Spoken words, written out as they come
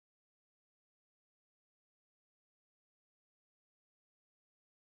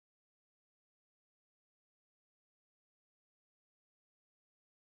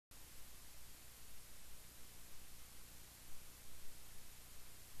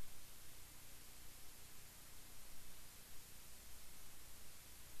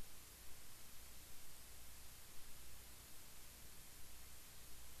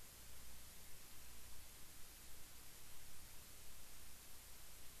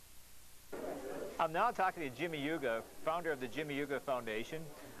I'm now talking to Jimmie Heuga, founder of the Jimmie Heuga Foundation.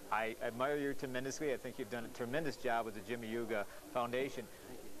 I admire you tremendously. I think you've done a tremendous job with the Jimmie Heuga Foundation.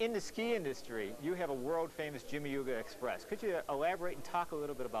 In the ski industry, you have a world-famous Jimmie Heuga Express. Could you elaborate and talk a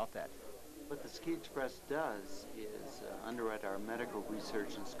little bit about that? What the Ski Express does is underwrite our medical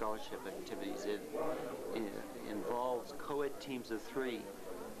research and scholarship activities. It involves co-ed teams of 3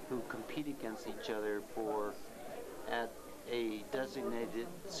 who compete against each other at a designated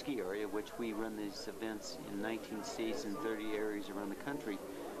ski area, which we run these events in 19 states and 30 areas around the country.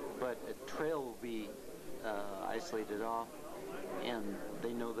 But a trail will be isolated off, and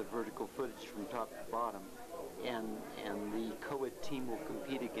they know the vertical footage from top to bottom. And the co-ed team will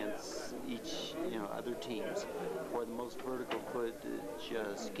compete against each, other teams for the most vertical footage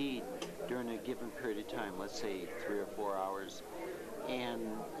skied during a given period of time, let's say 3 or 4 hours. And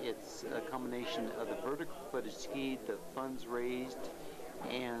it's a combination of the vertical footage skied, the funds raised,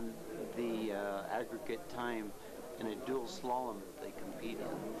 and the aggregate time in a dual slalom that they compete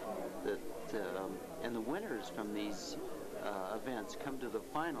in. And the winners from these events come to the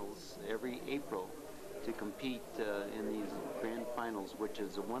finals every April to compete in these grand finals, which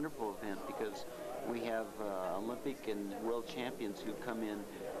is a wonderful event because we have Olympic and world champions who come in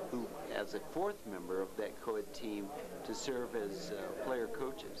who, as a 4th member of that co-ed team, to serve as player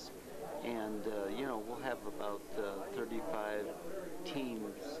coaches. And, we'll have about 35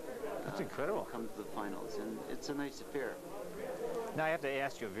 teams That's incredible. come to the finals, and it's a nice affair. Now I have to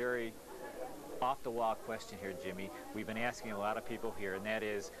ask you a very off-the-wall question here, Jimmie. We've been asking a lot of people here, and that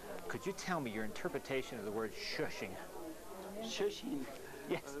is, could you tell me your interpretation of the word shushing? Shushing?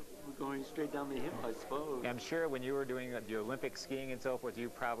 Yes. We're going straight down the hill, I suppose. I'm sure when you were doing the Olympic skiing and so forth, you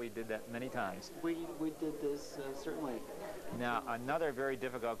probably did that many times. We did this, certainly. Now, another very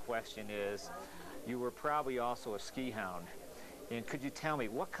difficult question is, you were probably also a ski hound. And could you tell me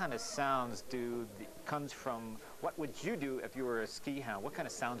what kind of sounds comes from, what would you do if you were a ski hound? What kind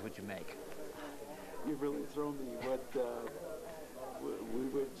of sounds would you make? You've really thrown me. We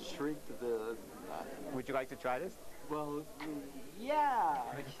would shrink the... Would you like to try this? Well, yeah.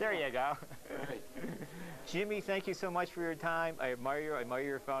 There you go. Right. Jimmie, thank you so much for your time. I admire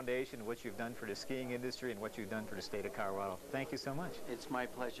your foundation, what you've done for the skiing industry, and what you've done for the state of Colorado. Thank you so much. It's my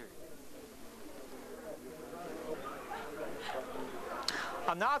pleasure.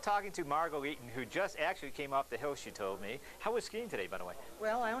 I'm now talking to Margot Eaton, who just actually came off the hill, she told me. How was skiing today, by the way?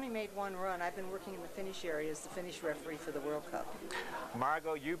 Well, I only made one run. I've been working in the finish area as the finish referee for the World Cup.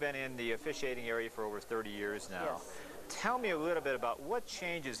 Margot, you've been in the officiating area for over 30 years now. Yes. Tell me a little bit about what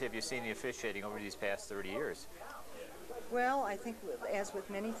changes have you seen in the officiating over these past 30 years? Well, I think as with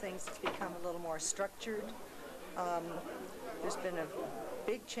many things, it's become a little more structured. There's been a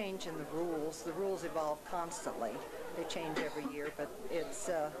big change in the rules. The rules evolve constantly. They change every year, but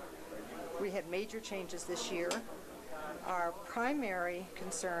we had major changes this year. Our primary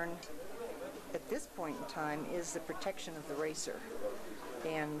concern at this point in time is the protection of the racer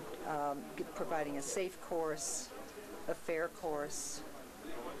and providing a safe course, a fair course,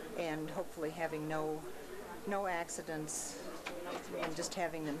 and hopefully having no accidents, and just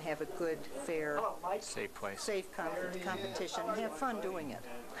having them have a good, fair, safe place, safe competition, and have fun doing it.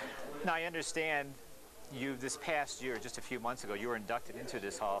 Now I understand you, this past year, just a few months ago, you were inducted into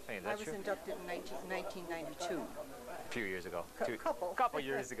this Hall of Fame. I was inducted in 1992. A few years ago. Couple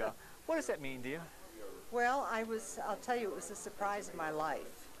years ago. What does that mean to you? Well, I'll tell you, it was a surprise of my life.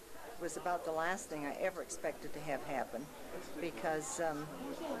 It was about the last thing I ever expected to have happen, because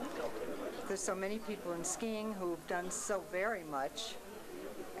there's so many people in skiing who've done so very much.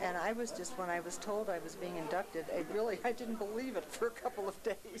 And I was just, when I was told I was being inducted, I didn't believe it for a couple of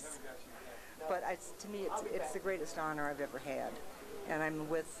days. But to me, it's the greatest honor I've ever had. And I'm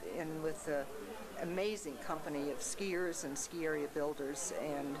with an amazing company of skiers and ski area builders,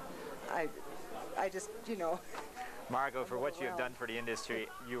 and I just, Margot, for what you have done for the industry,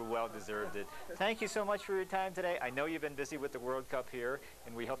 you well deserved it. Thank you so much for your time today. I know you've been busy with the World Cup here,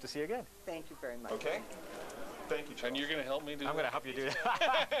 and we hope to see you again. Thank you very much. Okay. Thank you, Charles. And you're going to help me do I'm going to help you do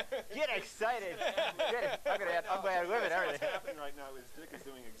that. Get excited. I'm going to live it, everything. What's happening right now is Dick is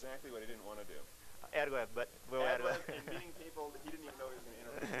doing exactly what he didn't want to do. Ad-lib, but we'll ad-lib. And meeting people that he didn't even know he was going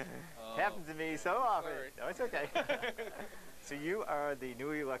to interview. Happens to me so often. Sorry. No, it's okay. So you are the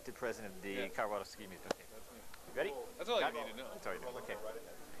newly elected president of the Colorado Ski Museum. Okay. Ready? That's all you need to know. Sorry, okay.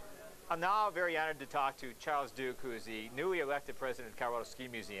 I'm now very honored to talk to Charles Duke, who is the newly elected president of the Colorado Ski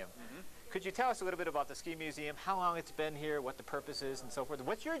Museum. Could you tell us a little bit about the Ski Museum, how long it's been here, what the purpose is, and so forth?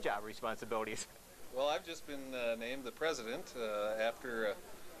 What's your job responsibilities? Well, I've just been named the president after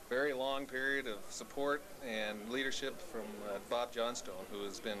very long period of support and leadership from Bob Johnstone, who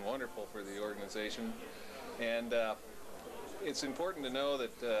has been wonderful for the organization. And it's important to know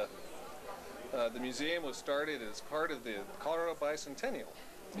that the museum was started as part of the Colorado Bicentennial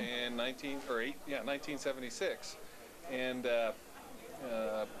in 1976, and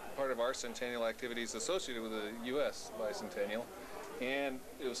part of our centennial activities associated with the U.S. Bicentennial. And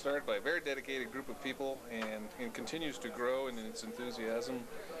it was started by a very dedicated group of people, and continues to grow in its enthusiasm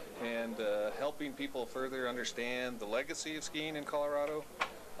and helping people further understand the legacy of skiing in Colorado,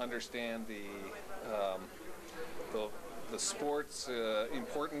 understand the sport's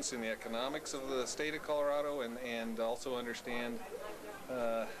importance in the economics of the state of Colorado, and also understand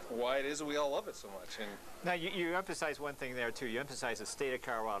why it is that we all love it so much. And now you emphasize one thing there too. You emphasize the state of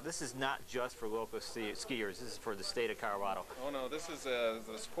Colorado. This is not just for local skiers. This is for the state of Colorado. Oh no, this is the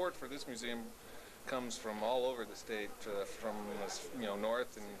support for this museum comes from all over the state, from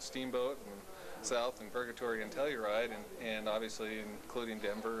north and Steamboat, and south and Purgatory and Telluride, and obviously including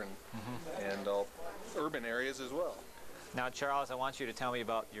Denver and all urban areas as well. Now, Charles, I want you to tell me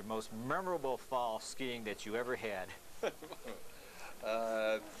about your most memorable fall skiing that you ever had.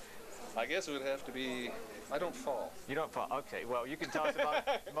 I guess it would have to be, I don't fall. You don't fall. Okay. Well, you can tell us about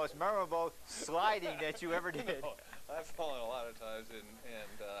the most memorable sliding that you ever did. No, I've fallen a lot of times, and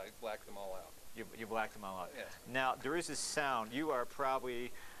I blacked them all out. You blacked them all out. Yes. Now, there is this sound. You are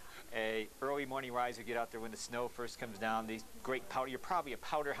probably a early morning riser. Get out there when the snow first comes down. These great powder. You're probably a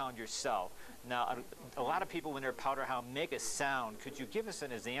powder hound yourself. Now, a lot of people when they're powder hound make a sound. Could you give us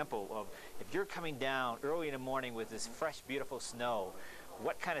an example of if you're coming down early in the morning with this fresh, beautiful snow,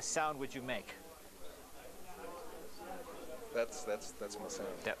 what kind of sound would you make? That's my sound.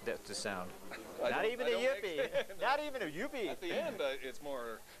 That's the sound. Not even a yippee. Not even a yippee. At the end, it's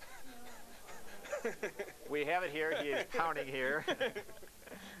more. We have it here. He is counting here.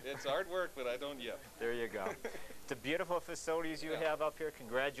 It's hard work, but I don't yip. There you go. It's a beautiful facilities you have up here.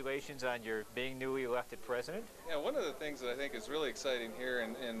 Congratulations on your being newly elected president. Yeah, one of the things that I think is really exciting here,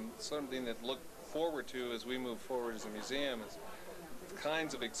 and something that look forward to as we move forward as a museum, is the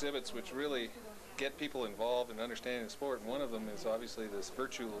kinds of exhibits which really get people involved in understanding the sport. And one of them is obviously this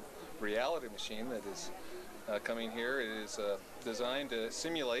virtual reality machine that is coming here. It is designed to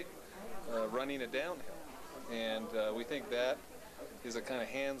simulate running a downhill, and we think that is a kind of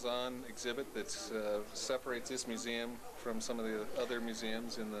hands-on exhibit that separates this museum from some of the other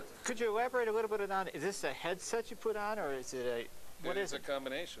museums in the... Could you elaborate a little bit on, is this a headset you put on, or is it a... What is it? It's a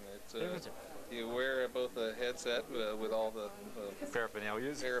combination. It's you wear both a headset with all the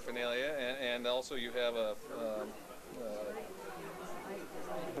paraphernalia, and also you have a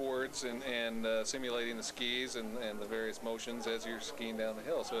boards and simulating the skis and the various motions as you're skiing down the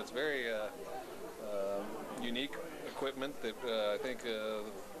hill. So it's very unique equipment that I think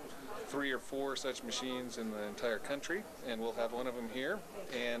 3 or 4 such machines in the entire country, and we'll have one of them here.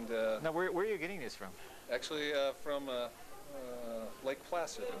 And now, where are you getting this from? Actually, from Lake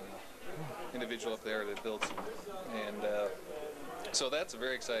Placid, an individual up there that builds them. And so that's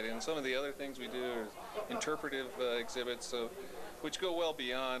very exciting. And some of the other things we do are interpretive exhibits, which go well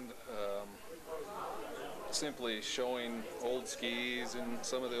beyond simply showing old skis and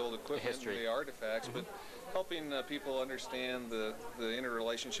some of the old equipment, the artifacts, but helping people understand the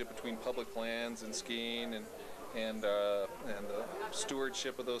interrelationship between public lands and skiing, and the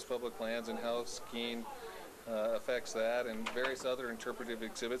stewardship of those public lands, and how skiing affects that, and various other interpretive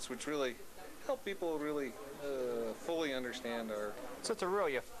exhibits, which really help people really fully understand our... So it's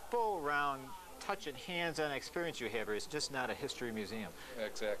really a full round touch and hands-on experience you have here. It's just not a history museum.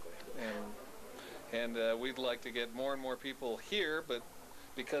 Exactly. And we'd like to get more and more people here, but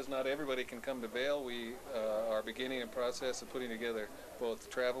because not everybody can come to Vail, we are beginning a process of putting together both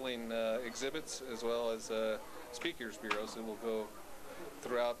traveling exhibits as well as speakers bureaus that will go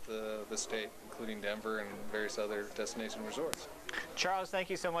throughout the state, including Denver and various other destination resorts. Charles, thank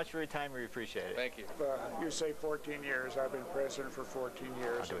you so much for your time. We appreciate it. Thank you. You say 14 years. I've been president for 14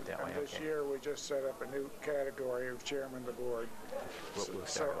 years. I'll do it that way. This year we just set up a new category of chairman of the board. We'll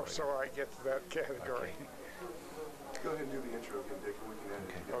so I get to that category. Okay. Go ahead and do the intro again, Dick, and we can end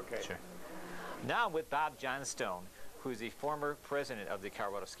it together. Okay. Sure. Now I'm with Bob Johnstone, who's the former president of the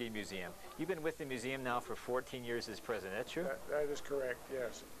Colorado Ski Museum. You've been with the museum now for 14 years as president. That's true? That is correct,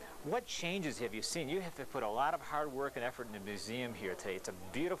 yes. What changes have you seen? You have to put a lot of hard work and effort in the museum here today. It's a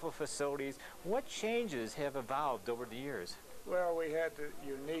beautiful facilities. What changes have evolved over the years? Well, we had the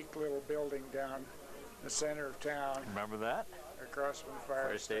unique little building down in the center of town. Remember that? Across from the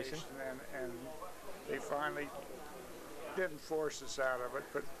fire station. And they finally didn't force us out of it,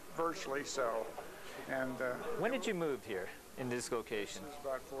 but virtually so. And when did you move here? in this location? It's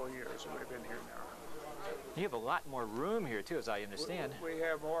about 4 years that we've been here now. You have a lot more room here too, as I understand. We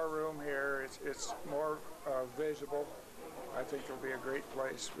have more room here. It's more visible. I think it'll be a great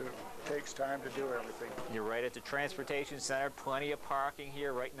place. It takes time to do everything. You're right at the transportation center, plenty of parking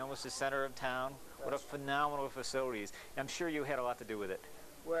here, right in almost the center of town. What a phenomenal facilities. I'm sure you had a lot to do with it.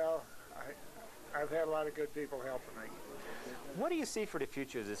 Well, I've had a lot of good people helping me. What do you see for the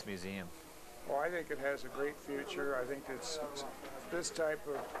future of this museum? Well, I think it has a great future. I think this type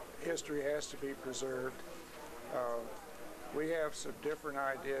of history has to be preserved. We have some different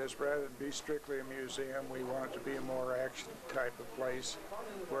ideas. Rather than be strictly a museum, we want it to be a more action type of place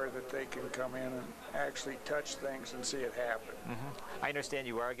where that they can come in and actually touch things and see it happen. I understand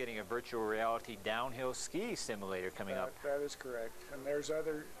you are getting a virtual reality downhill ski simulator coming up. That is correct. And there's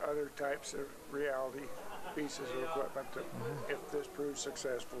other types of reality pieces of equipment that if this proves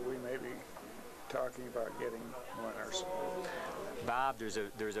successful, we may be talking about getting one ourselves. Bob, there's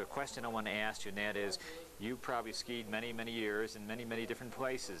a question I want to ask you, and that is, you probably skied many, many years in many, many different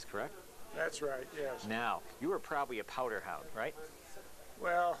places, correct? That's right, yes. Now, you were probably a powder hound, right?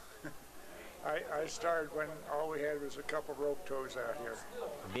 Well, I started when all we had was a couple rope tows out here.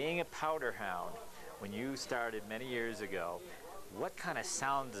 Being a powder hound, when you started many years ago, what kind of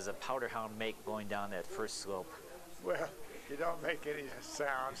sound does a powder hound make going down that first slope? Well, you don't make any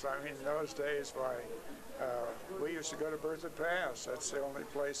sounds. I mean, in those days, we used to go to Berthoud Pass. That's the only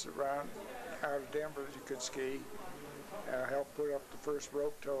place around out of Denver that you could ski. Helped put up the first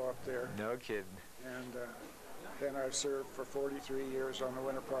rope tow up there. No kidding. And then I served for 43 years on the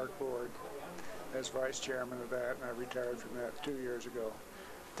Winter Park Board as vice chairman of that, and I retired from that 2 years ago.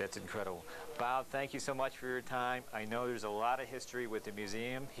 That's incredible. Bob, thank you so much for your time. I know there's a lot of history with the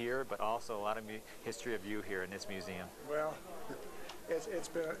museum here, but also a lot of history of you here in this museum. Well, it's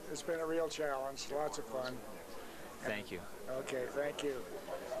been a real challenge. Lots of fun. Thank you. Okay, thank you.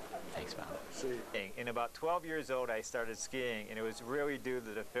 Thanks, Bob. See you. In about 12 years old, I started skiing, and it was really due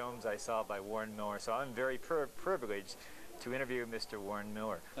to the films I saw by Warren Miller. So I'm very privileged to interview Mr. Warren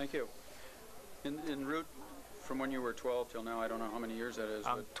Miller. Thank you. En route from when you were 12 till now, I don't know how many years that is.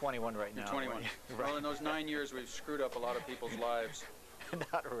 I'm 21 right now. You're 21. Right. Well, in those 9 years, we've screwed up a lot of people's lives.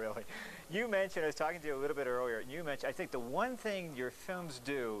 Not really. You mentioned, I was talking to you a little bit earlier, and you mentioned, I think the one thing your films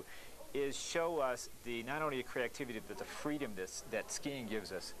do is show us not only the creativity, but the freedom that skiing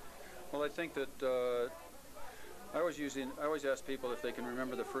gives us. Well, I think that I always ask people if they can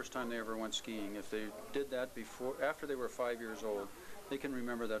remember the first time they ever went skiing. If they did that after they were 5 years old, they can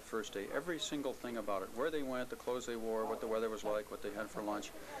remember that first day. Every single thing about it, where they went, the clothes they wore, what the weather was like, what they had for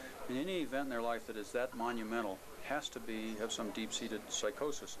lunch. And any event in their life that is that monumental has to have some deep-seated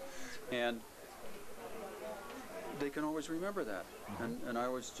psychosis. And they can always remember that. And I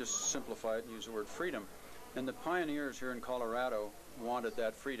always just simplify it and use the word freedom. And the pioneers here in Colorado wanted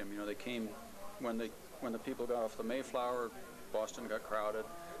that freedom. You know, they came when the people got off the Mayflower, Boston got crowded.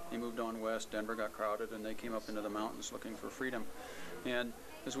 They moved on west, Denver got crowded, and they came up into the mountains looking for freedom. And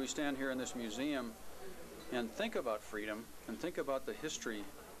as we stand here in this museum and think about freedom and think about the history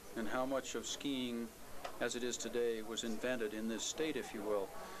and how much of skiing as it is today was invented in this state, if you will,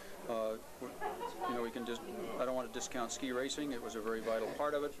 you know, I don't want to discount ski racing. It was a very vital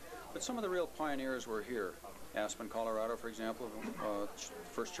part of it. But some of the real pioneers were here. Aspen, Colorado, for example,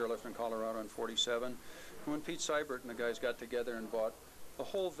 first chairlift in Colorado in '47. When Pete Seibert and the guys got together and bought the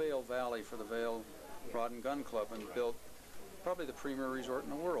whole Vail Valley for the Vail Rod and Gun Club and built probably the premier resort in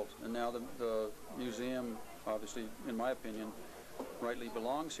the world. And now the museum, obviously, in my opinion, rightly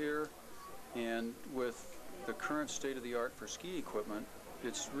belongs here. And with the current state-of-the-art for ski equipment,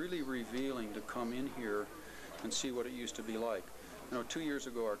 it's really revealing to come in here and see what it used to be like. You know, 2 years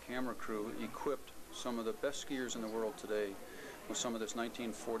ago, our camera crew equipped some of the best skiers in the world today with some of this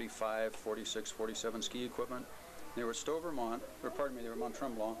 1945, 46, 47 ski equipment. They were at Stowe, Vermont, or pardon me, they were Mont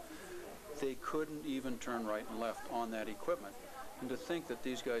Tremblant. They couldn't even turn right and left on that equipment. And to think that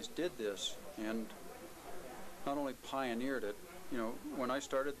these guys did this and not only pioneered it, you know, when I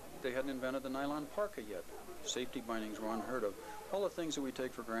started, they hadn't invented the nylon parka yet. Safety bindings were unheard of. All the things that we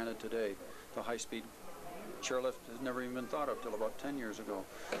take for granted today, the high-speed chairlift has never even been thought of till about 10 years ago.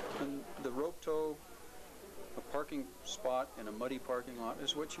 And the rope tow, a parking spot in a muddy parking lot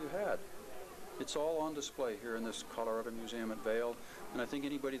is what you had. It's all on display here in this Colorado Museum at Vail, and I think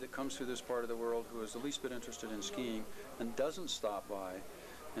anybody that comes through this part of the world who is the least bit interested in skiing and doesn't stop by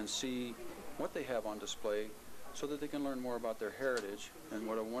and see what they have on display so that they can learn more about their heritage and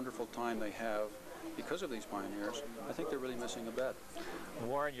what a wonderful time they have because of these pioneers, I think they're really missing a bet.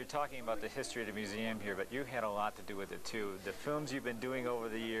 Warren, you're talking about the history of the museum here, but you had a lot to do with it too. The films you've been doing over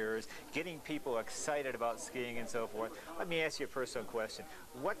the years, getting people excited about skiing and so forth. Let me ask you a personal question.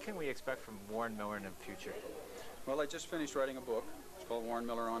 What can we expect from Warren Miller in the future? Well, I just finished writing a book. It's called Warren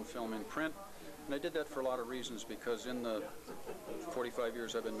Miller on Film in Print. And I did that for a lot of reasons, because in the 45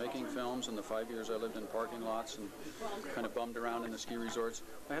 years I've been making films and the 5 years I lived in parking lots and kind of bummed around in the ski resorts,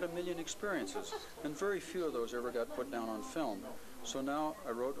 I had a million experiences, and very few of those ever got put down on film. So now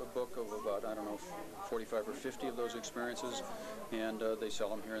I wrote a book of about, I don't know, 45 or 50 of those experiences, and they sell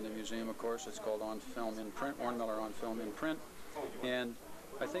them here in the museum, of course. It's called On Film in Print, Warren Miller on Film in Print. And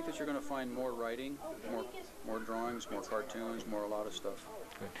I think that you're going to find more writing, more drawings, more cartoons, a lot of stuff.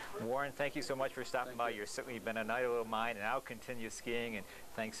 Good. Warren, thank you so much for stopping by. You've certainly been an idol of mine, and I'll continue skiing, and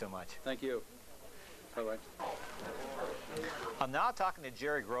thanks so much. Thank you. Bye-bye. I'm now talking to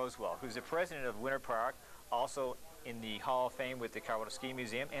Jerry Groswold, who's the president of Winter Park, also in the Hall of Fame with the Colorado Ski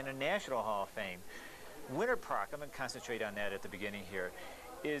Museum, and a National Hall of Fame. Winter Park, I'm going to concentrate on that at the beginning here,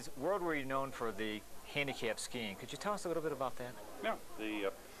 is worldwide known for the handicap skiing. Could you tell us a little bit about that? Yeah,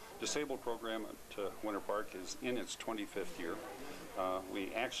 the disabled program at Winter Park is in its 25th year.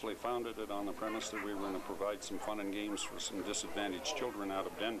 We actually founded it on the premise that we were going to provide some fun and games for some disadvantaged children out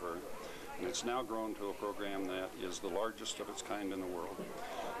of Denver, and it's now grown to a program that is the largest of its kind in the world.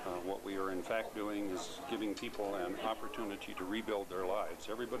 What we are in fact doing is giving people an opportunity to rebuild their lives.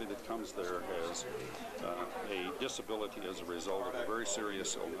 Everybody that comes there has a disability as a result of a very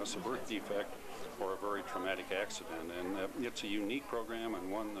serious illness, a birth defect, or a very traumatic accident, and it's a unique program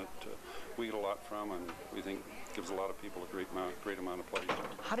and one that we get a lot from, and we think gives a lot of people a great amount of pleasure.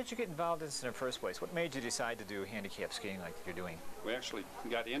 How did you get involved in this in the first place? What made you decide to do handicap skiing like you're doing? We actually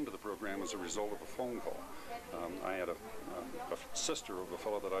got into the program as a result of a phone call. I had a sister of a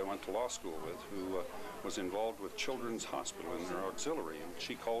fellow that I went to law school with who was involved with Children's Hospital in their auxiliary, and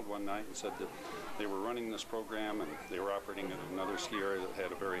she called one night and said that they were running this program and they were operating at another ski area that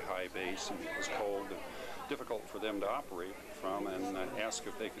had a very high base and it was cold and difficult for them to operate from, and asked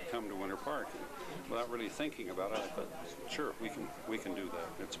if they could come to Winter Park. And without really thinking about it, I thought, sure, we can do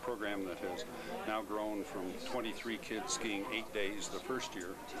that. It's a program that has now grown from 23 kids skiing 8 days the first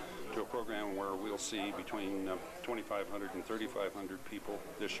year to a program where we'll see between 2,500 and 3,500 people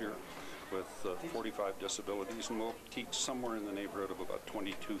this year with 45 disabilities, and we'll teach somewhere in the neighborhood of about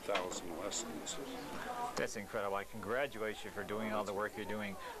 22,000 lessons. That's incredible. I congratulate you for doing all the work you're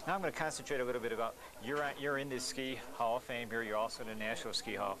doing. Now I'm going to concentrate a little bit about, you're in the Ski Hall of Fame here, you're also in the National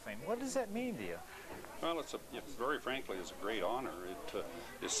Ski Hall of Fame. What does that mean to you? Well, very frankly, it's a great honor. It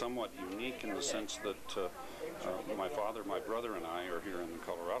is somewhat unique in the sense that my father, my brother, and I are here in the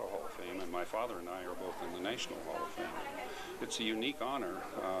Colorado Hall of Fame, and my father and I are both in the National Hall of Fame. It's a unique honor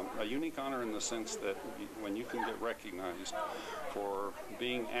in the sense that when you can get recognized for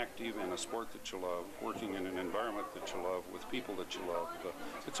being active in a sport that you love, working in an environment that you love, with people that you love,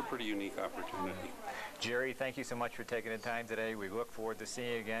 it's a pretty unique opportunity. Jerry, thank you so much for taking the time today. We look forward to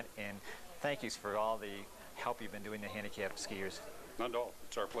seeing you again, and thank you for all the help you've been doing to handicapped skiers. Not at all.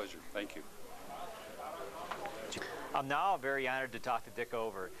 It's our pleasure. Thank you. I'm now very honored to talk to Dick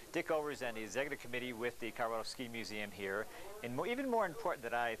Over. Dick Over is on the executive committee with the Colorado Ski Museum here, and even more important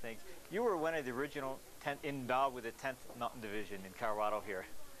than I think, you were one of the original involved with the 10th Mountain Division in Colorado here.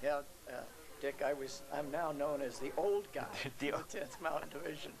 Yeah, Dick, I'm now known as the old guy the 10th Mountain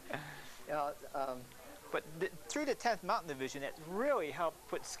Division. But through the 10th Mountain Division, it really helped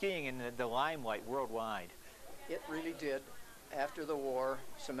put skiing in the limelight worldwide. It really did. After the war,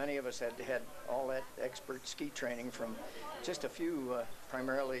 so many of us had all that expert ski training from just a few,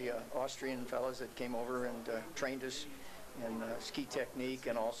 primarily Austrian fellows that came over and trained us in ski technique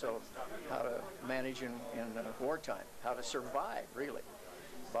and also how to manage in wartime, how to survive, really.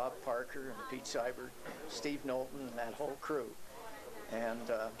 Bob Parker and Pete Seibert, Steve Knowlton, and that whole crew. And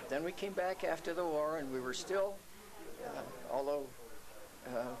then we came back after the war, and we were still, although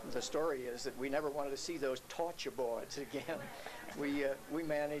the story is that we never wanted to see those torture boards again. We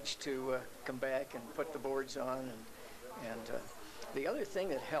managed to come back and put the boards on, and the other thing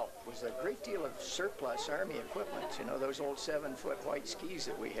that helped was a great deal of surplus Army equipment. You know, those old 7-foot white skis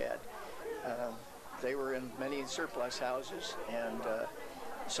that we had. They were in many surplus houses, and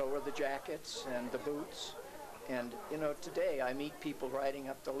so were the jackets and the boots. And you know, today I meet people riding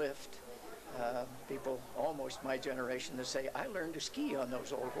up the lift. People almost my generation that say, I learned to ski on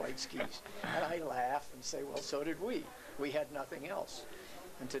those old white skis. And I laugh and say, well, so did we. We had nothing else.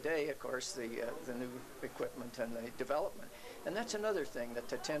 And today, of course, the new equipment and the development. And that's another thing that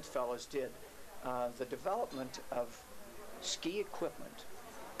the 10th fellows did. The development of ski equipment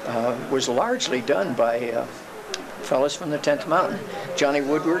was largely done by fellows from the 10th Mountain. Johnny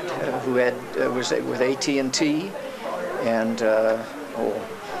Woodward, who was with AT&T, and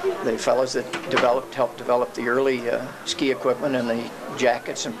the fellows that helped develop the early ski equipment and the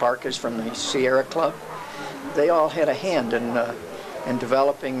jackets and parkas from the Sierra Club. They all had a hand in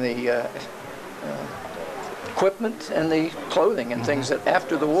developing the equipment and the clothing and things that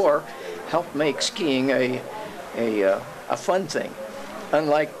after the war helped make skiing a fun thing,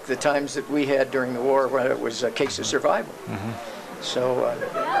 unlike the times that we had during the war where it was a case of survival. So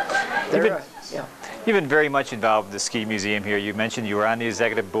You've been very much involved with the Ski Museum here. You mentioned you were on the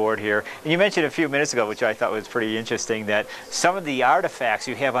executive board here. And you mentioned a few minutes ago, which I thought was pretty interesting, that some of the artifacts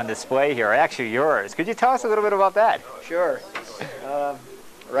you have on display here are actually yours. Could you tell us a little bit about that? Sure.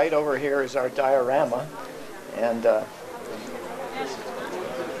 Right over here is our diorama. And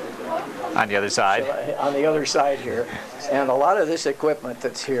on the other side? So, on the other side here. And a lot of this equipment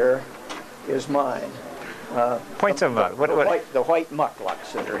that's here is mine. Point some out. The white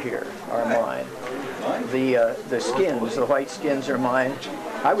mucklucks that are here are mine. The skins, the white skins are mine.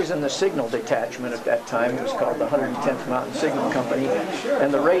 I was in the signal detachment at that time. It was called the 110th Mountain Signal Company.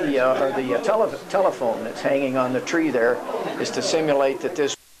 And the radio, or the telephone that's hanging on the tree there, is to simulate that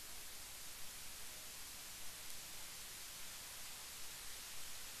this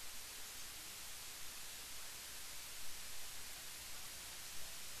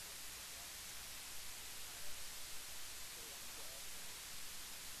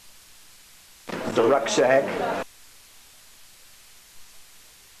the rucksack.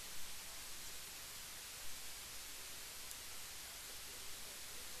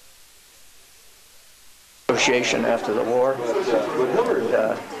 Association after the war.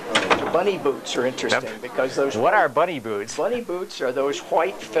 Bunny boots are interesting because those. What are bunny boots? Bunny boots are those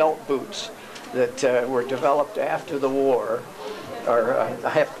white felt boots that were developed after the war, or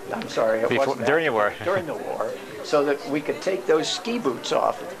I'm sorry, during the war. During the war, so that we could take those ski boots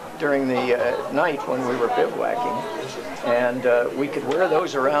off during the night when we were bivouacking, and we could wear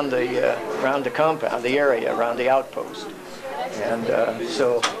those around the compound, the area around the outpost, and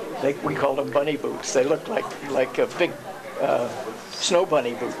so we called them bunny boots. They looked like a big snow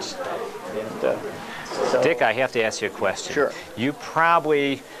bunny boots. And, so, Dick, I have to ask you a question. Sure. You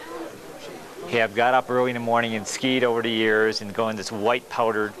probably have got up early in the morning and skied over the years and go in this white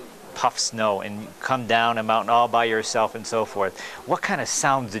powdered puff snow and come down a mountain all by yourself and so forth. What kind of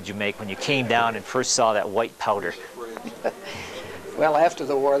sounds did you make when you came down and first saw that white powder? Well, after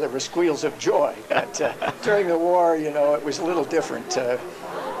the war, there were squeals of joy. But during the war, you know, it was a little different.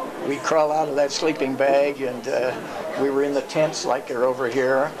 We'd crawl out of that sleeping bag, and we were in the tents like they're over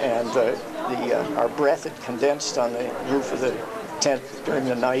here, and our breath had condensed on the roof of the tent during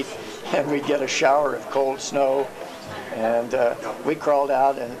the night, and we'd get a shower of cold snow. And we crawled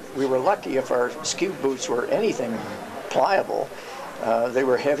out, and we were lucky if our ski boots were anything pliable. They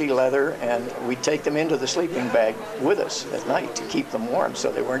were heavy leather, and we'd take them into the sleeping bag with us at night to keep them warm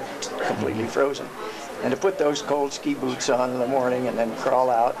so they weren't completely frozen. And to put those cold ski boots on in the morning and then crawl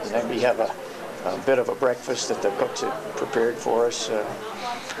out, and then we have a bit of a breakfast that the cooks had prepared for us,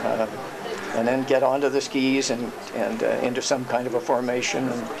 and then get onto the skis and into some kind of a formation.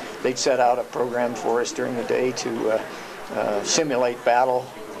 And they'd set out a program for us during the day to simulate battle,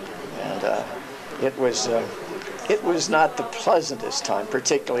 and it was not the pleasantest time,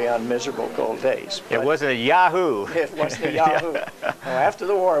 particularly on miserable cold days. It wasn't a Yahoo. It wasn't a Yahoo. Well, after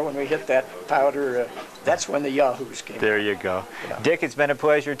the war, when we hit that powder, that's when the Yahoos came. There you go. Yeah. Dick, it's been a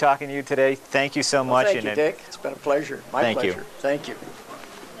pleasure talking to you today. Thank you so much. Thank you, Dick. It's been a pleasure. My pleasure. You. Thank you.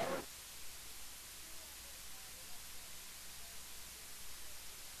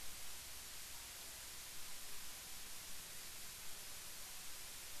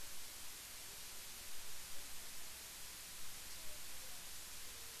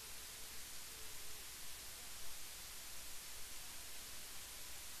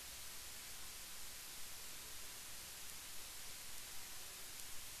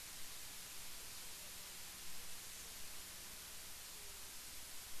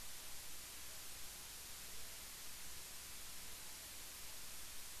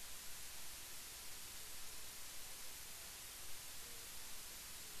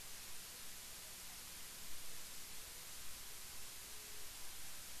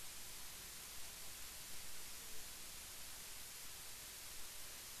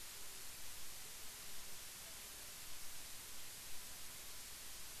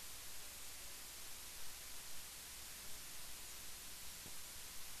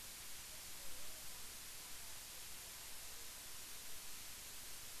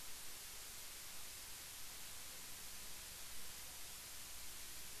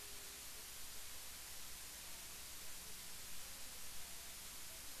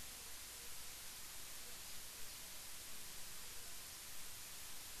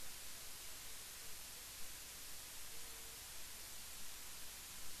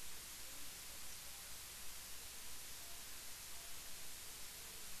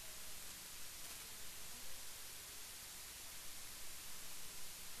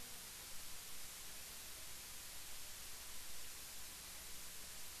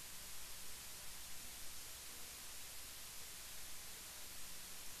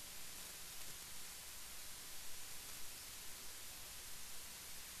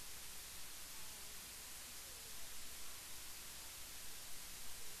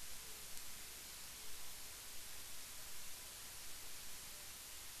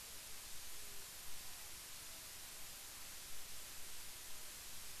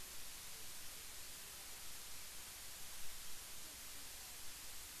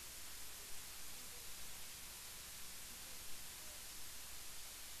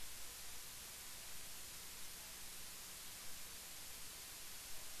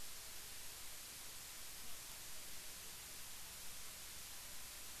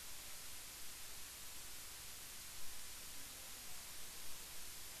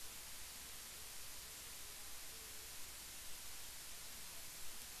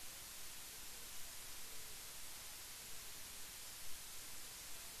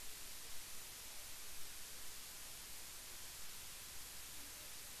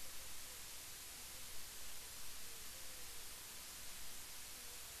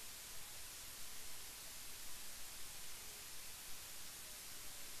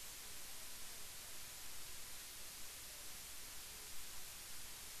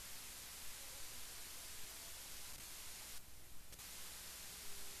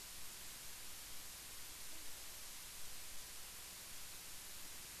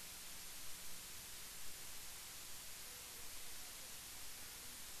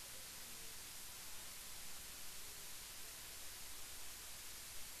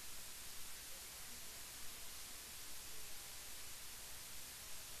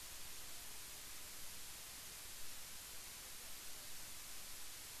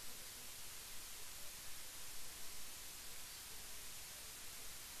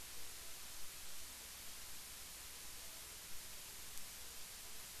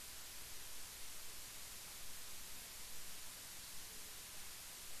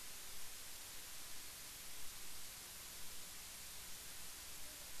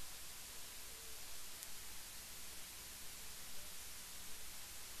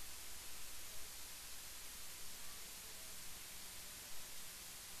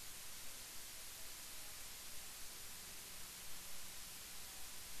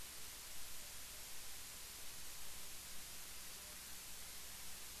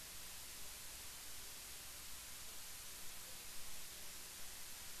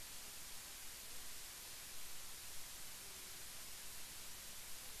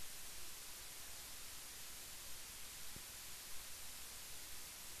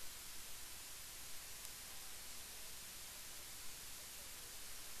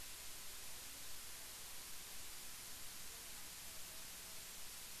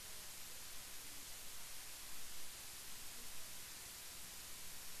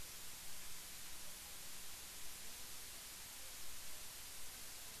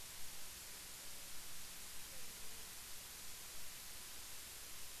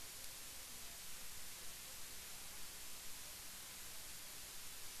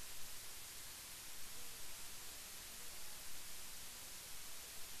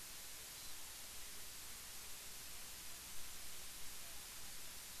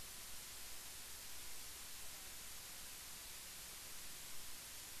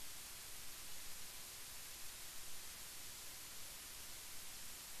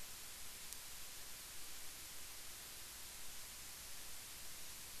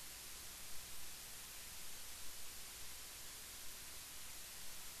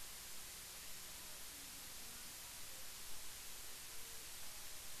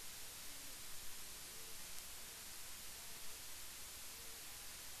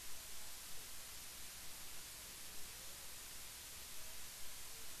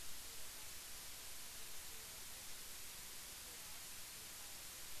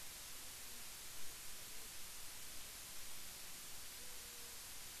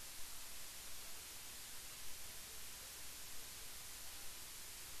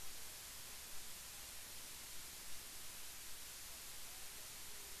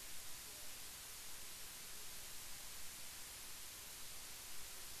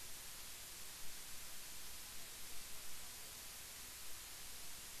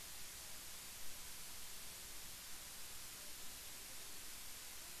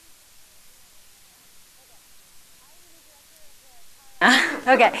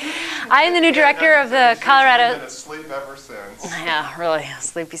 Okay. I am the new director of the Colorado... Been asleep ever since. Yeah, really,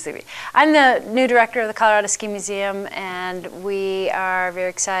 sleepy. I'm the new director of the Colorado Ski Museum, and we are very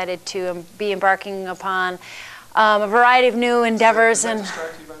excited to be embarking upon a variety of new endeavors. Does that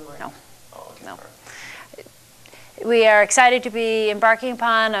distract you, by the way? No. Oh, okay. No. All right. We are excited to be embarking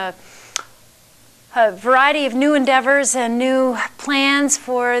upon a variety of new endeavors and new plans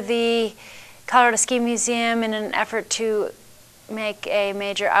for the Colorado Ski Museum in an effort to make a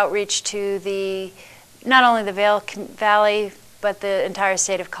major outreach to not only the Vail Valley, but the entire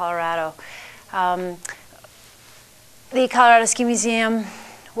state of Colorado. The Colorado Ski Museum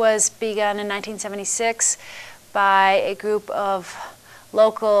was begun in 1976 by a group of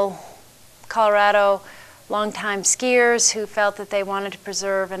local Colorado longtime skiers who felt that they wanted to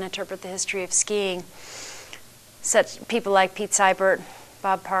preserve and interpret the history of skiing. Such people like Pete Seibert,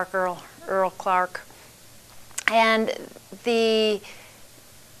 Bob Parker, Earl Clark. And the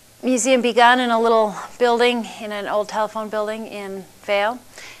museum began in a little building, in an old telephone building in Vail,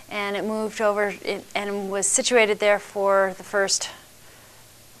 and it moved over and was situated there for the first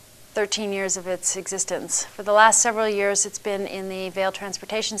 13 years of its existence. For the last several years, it's been in the Vail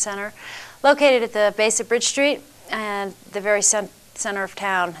Transportation Center, located at the base of Bridge Street and the very center of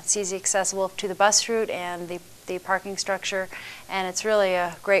town. It's easy accessible to the bus route and the parking structure, and it's really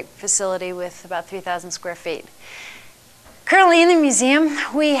a great facility with about 3,000 square feet. Currently in the museum,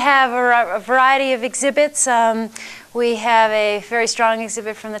 we have a variety of exhibits. We have a very strong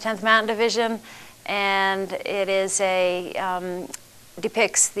exhibit from the 10th Mountain Division, and it is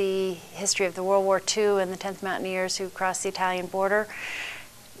depicts the history of the World War II and the 10th Mountaineers who crossed the Italian border.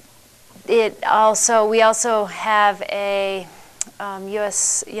 We also have a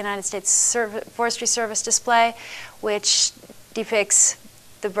United States Forestry Service display, which depicts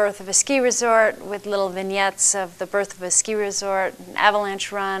the birth of a ski resort with little vignettes of the birth of a ski resort, an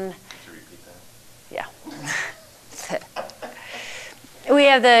avalanche run. Could you repeat that? Yeah. We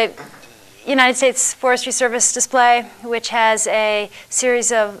have the United States Forestry Service display, which has a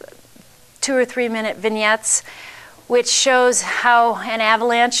series of 2 or 3 minute vignettes, which shows how an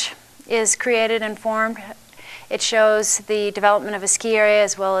avalanche is created and formed. It shows the development of a ski area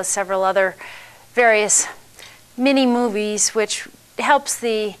as well as several other various mini movies, which helps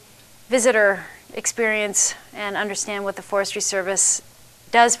the visitor experience and understand what the Forestry Service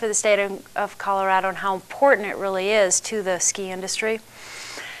does for the state of Colorado and how important it really is to the ski industry.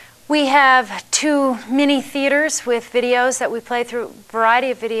 We have 2 mini theaters with videos that we play through, a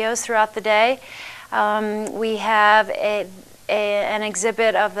variety of videos throughout the day. We have an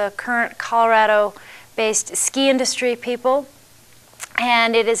exhibit of the current Colorado-based ski industry people,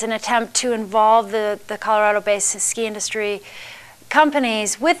 and it is an attempt to involve the Colorado-based ski industry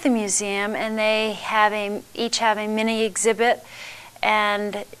companies with the museum, and they each have a mini exhibit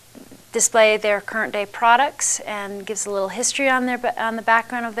and display their current day products and gives a little history on the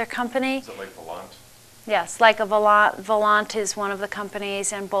background of their company. Is it like Volant? Yes, like a Volant. Volant is one of the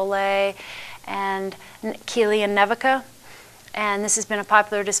companies, and Bolay and Keeley and Nevica. And this has been a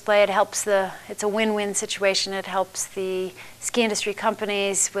popular display. It's a win-win situation. It helps the ski industry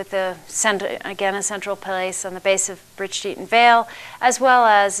companies with a central place on the base of Bridge Street and Vail, as well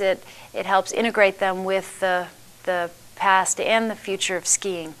as it helps integrate them with the past and the future of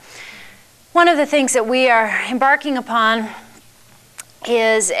skiing. One of the things that we are embarking upon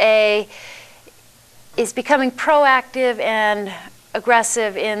is becoming proactive and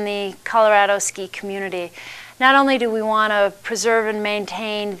aggressive in the Colorado ski community. Not only do we want to preserve and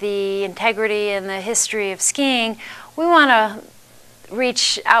maintain the integrity and the history of skiing, we want to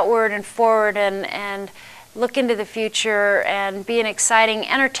reach outward and forward and look into the future and be an exciting,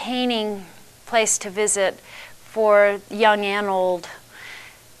 entertaining place to visit for young and old.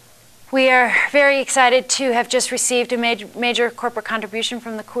 We are very excited to have just received a major corporate contribution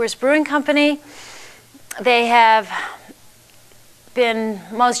from the Coors Brewing Company. They have been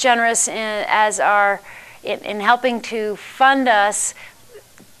most generous in helping to fund us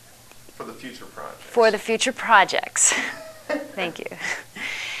For the future projects. For the future projects. Thank you.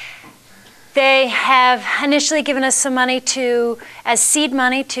 They have initially given us some money as seed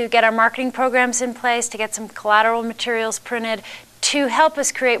money to get our marketing programs in place, to get some collateral materials printed, to help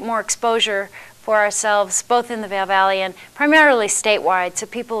us create more exposure for ourselves, both in the Vail Valley and primarily statewide, so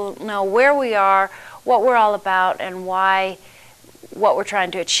people know where we are, what we're all about, and what we're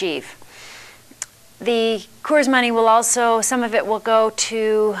trying to achieve. The Coors money will also, some of it will go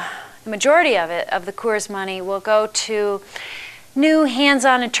to, the majority of the Coors money will go to new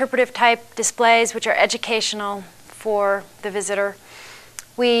hands-on interpretive type displays which are educational for the visitor.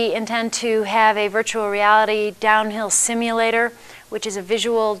 We intend to have a virtual reality downhill simulator which is a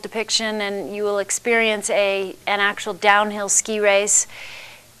visual depiction, and you will experience an actual downhill ski race.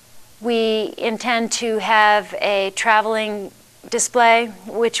 We intend to have a traveling display,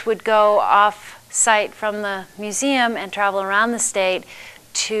 which would go off-site from the museum and travel around the state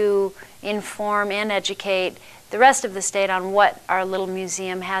to inform and educate the rest of the state on what our little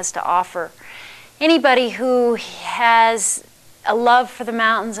museum has to offer. Anybody who has a love for the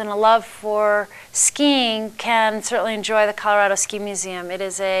mountains and a love for skiing can certainly enjoy the Colorado Ski Museum. It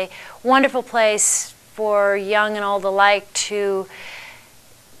is a wonderful place for young and old alike to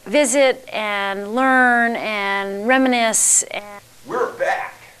visit and learn and reminisce. We're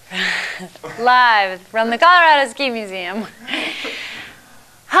back. Live from the Colorado Ski Museum.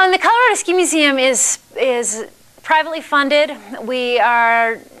 The Colorado Ski Museum is privately funded.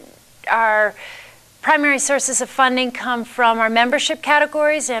 Our primary sources of funding come from our membership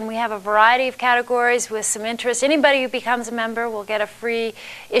categories, and we have a variety of categories with some interest. Anybody who becomes a member will get a free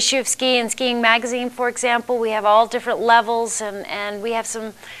issue of Ski and Skiing Magazine, for example. We have all different levels, and we have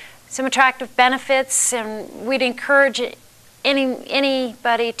some attractive benefits, and we'd encourage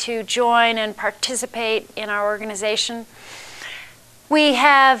anybody to join and participate in our organization. We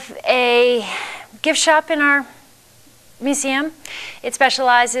have a gift shop in our museum. It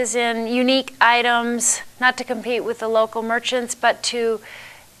specializes in unique items, not to compete with the local merchants, but to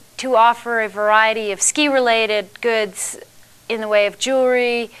offer a variety of ski-related goods in the way of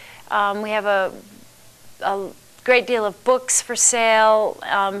jewelry. We have a great deal of books for sale.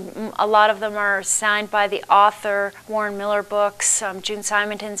 A lot of them are signed by the author, Warren Miller books, June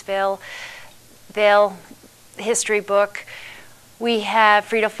Simonton's Vail history book. We have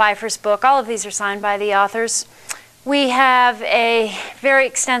Frito Pfeiffer's book. All of these are signed by the authors. We have a very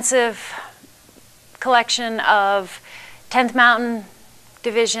extensive collection of 10th Mountain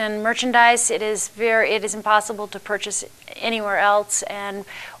Division merchandise. It is impossible to purchase anywhere else, and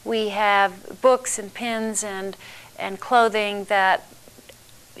we have books and pins and clothing that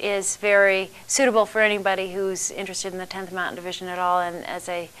is very suitable for anybody who's interested in the 10th Mountain Division at all. And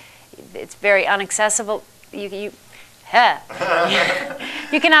it's very inaccessible.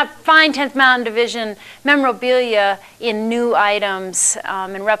 You cannot find 10th Mountain Division memorabilia in new items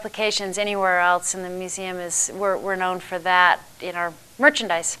and replications anywhere else, and the museum we're known for that in our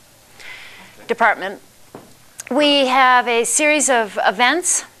merchandise department. We have a series of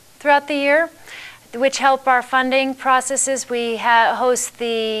events throughout the year which help our funding processes. We host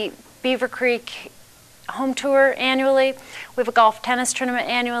the Beaver Creek Home Tour annually. We have a golf tennis tournament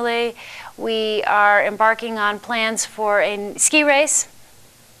annually. We are embarking on plans for a ski race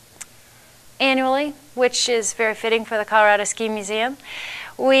annually, which is very fitting for the Colorado Ski Museum.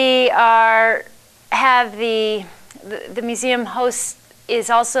 We have the museum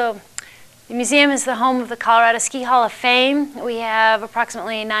the museum is the home of the Colorado Ski Hall of Fame. We have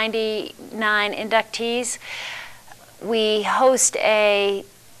approximately 99 inductees. We host a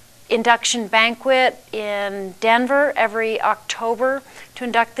induction banquet in Denver every October to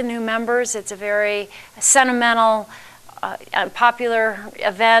induct the new members. It's a very sentimental, popular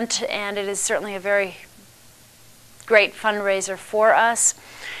event, and it is certainly a very great fundraiser for us.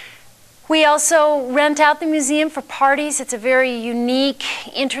 We also rent out the museum for parties. It's a very unique,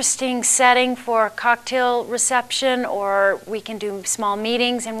 interesting setting for cocktail reception, or we can do small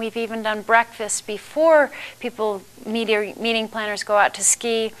meetings, and we've even done breakfast before meeting planners go out to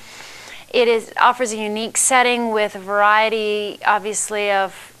ski. It offers a unique setting with a variety, obviously,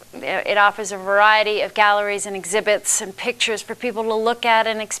 it offers a variety of galleries and exhibits and pictures for people to look at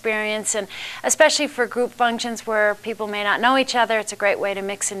and experience, and especially for group functions where people may not know each other, it's a great way to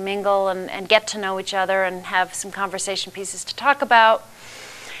mix and mingle and get to know each other and have some conversation pieces to talk about.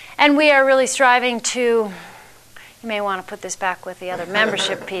 And we are really striving to, you may want to put this back with the other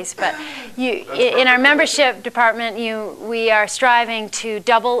membership piece, but in our membership department, we are striving to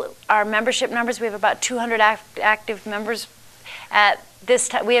double our membership numbers. We have about 200 active members at this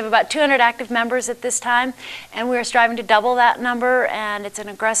time. We have about 200 active members at this time, and we are striving to double that number, and it's an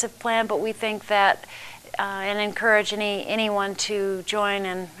aggressive plan, but we think that and encourage anyone to join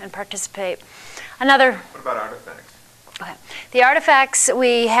and participate. What about artifacts? Okay. The artifacts,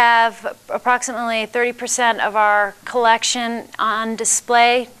 we have approximately 30% of our collection on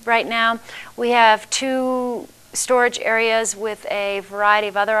display right now. We have 2 storage areas with a variety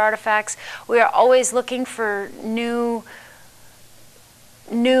of other artifacts. We are always looking for new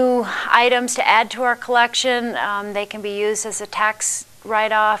items to add to our collection. They can be used as a tax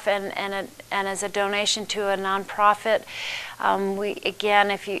write-off and as a donation to a nonprofit. Again,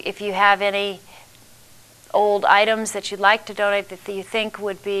 if you have any old items that you'd like to donate that you think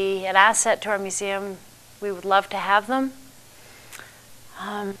would be an asset to our museum, we would love to have them.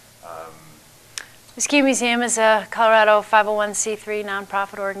 The Ski Museum is a Colorado 501c3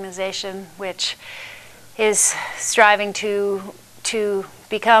 nonprofit organization which is striving to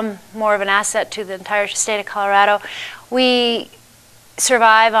become more of an asset to the entire state of Colorado. We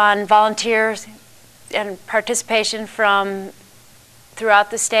survive on volunteers and participation from throughout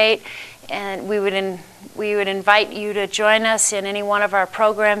the state, and we would invite you to join us in any one of our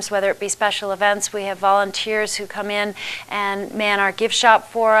programs, whether it be special events. We have volunteers who come in and man our gift shop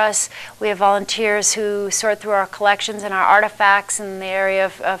for us. We have volunteers who sort through our collections and our artifacts in the area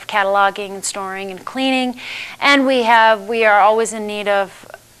of cataloging and storing and cleaning. And we are always in need of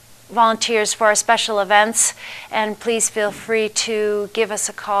volunteers for our special events, and please feel free to give us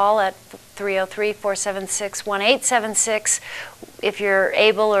a call at 303-476-1876 if you're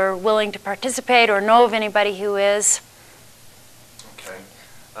able or willing to participate or know of anybody who is. Okay.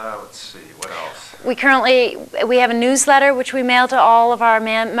 Let's see, what else? We have a newsletter which we mail to all of our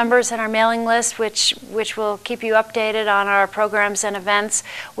members on our mailing list, which will keep you updated on our programs and events.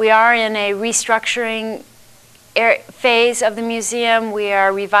 We are in a restructuring phase of the museum. We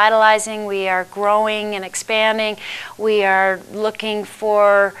are revitalizing, we are growing and expanding. We are looking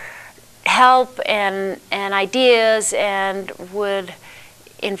for help and ideas, and would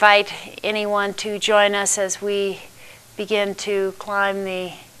invite anyone to join us as we begin to climb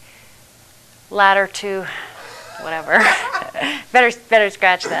the ladder to whatever. better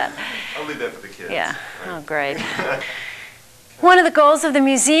scratch that. I'll leave that for the kids. Yeah. Right? Oh, great. One of the goals of the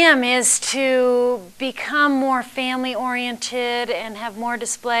museum is to become more family-oriented and have more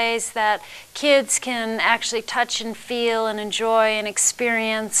displays that kids can actually touch and feel and enjoy and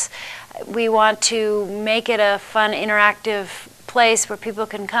experience. We want to make it a fun, interactive place where people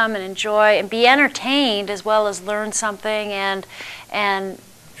can come and enjoy and be entertained as well as learn something and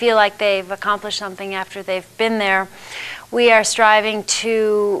feel like they've accomplished something after they've been there. We are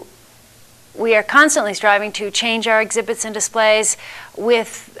constantly striving to change our exhibits and displays.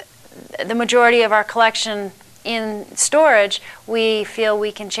 With the majority of our collection in storage, we feel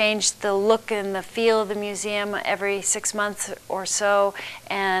we can change the look and the feel of the museum every 6 months or so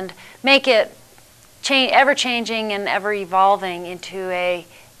and make it ever-changing and ever-evolving into a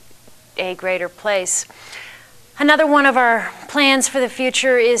greater place. Another one of our plans for the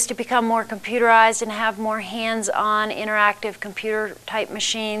future is to become more computerized and have more hands-on interactive computer-type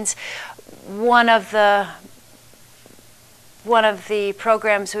machines. One of the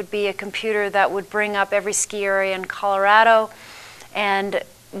programs would be a computer that would bring up every ski area in Colorado, and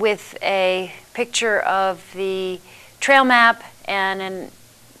with a picture of the trail map and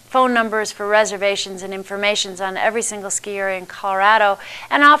phone numbers for reservations and informations on every single ski area in Colorado,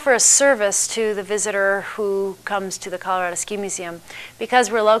 and offer a service to the visitor who comes to the Colorado Ski Museum.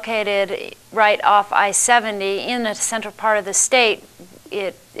 Because we're located right off I-70 in the central part of the state,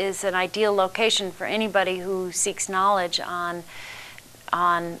 it is an ideal location for anybody who seeks knowledge on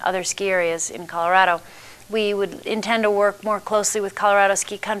other ski areas in Colorado. We would intend to work more closely with Colorado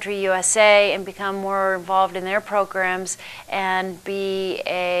Ski Country USA and become more involved in their programs and be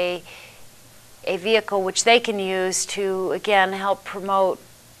a vehicle which they can use to, again, help promote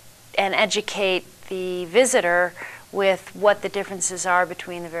and educate the visitor with what the differences are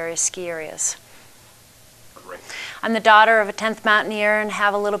between the various ski areas. I'm the daughter of a 10th mountaineer and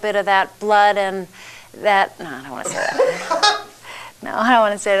have a little bit of that blood and that, no, I don't want to say that. No, I don't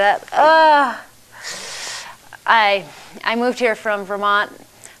want to say that. I moved here from Vermont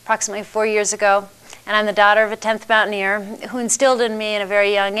approximately 4 years ago, and I'm the daughter of a 10th mountaineer who instilled in me at a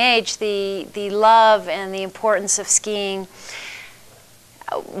very young age the love and the importance of skiing.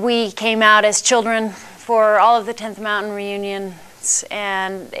 We came out as children for all of the 10th Mountain reunions,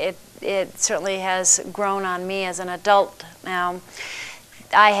 and it certainly has grown on me as an adult now.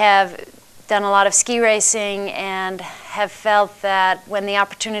 I have done a lot of ski racing and have felt that when the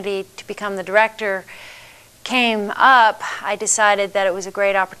opportunity to become the director came up, I decided that it was a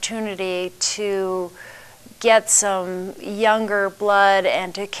great opportunity to get some younger blood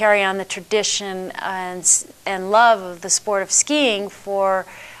and to carry on the tradition and love of the sport of skiing for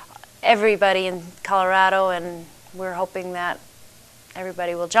everybody in Colorado, and we're hoping that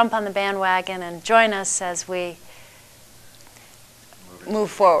everybody will jump on the bandwagon and join us as we move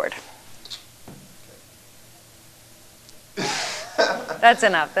forward. That's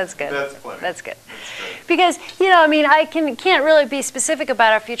enough. That's good. That's plenty. That's good. Because, you know, I mean, I can't really be specific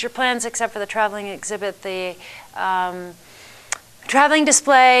about our future plans except for the traveling exhibit, the traveling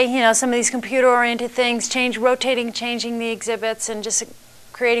display, you know, some of these computer-oriented things, changing the exhibits, and just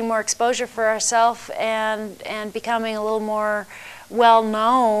creating more exposure for ourselves and becoming a little more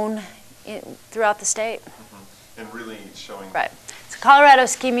well-known throughout the state. And really showing right. Colorado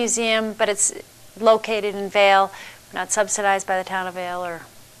Ski Museum, but it's located in Vail, not subsidized by the town of Vail or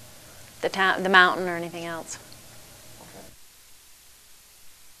the mountain or anything else.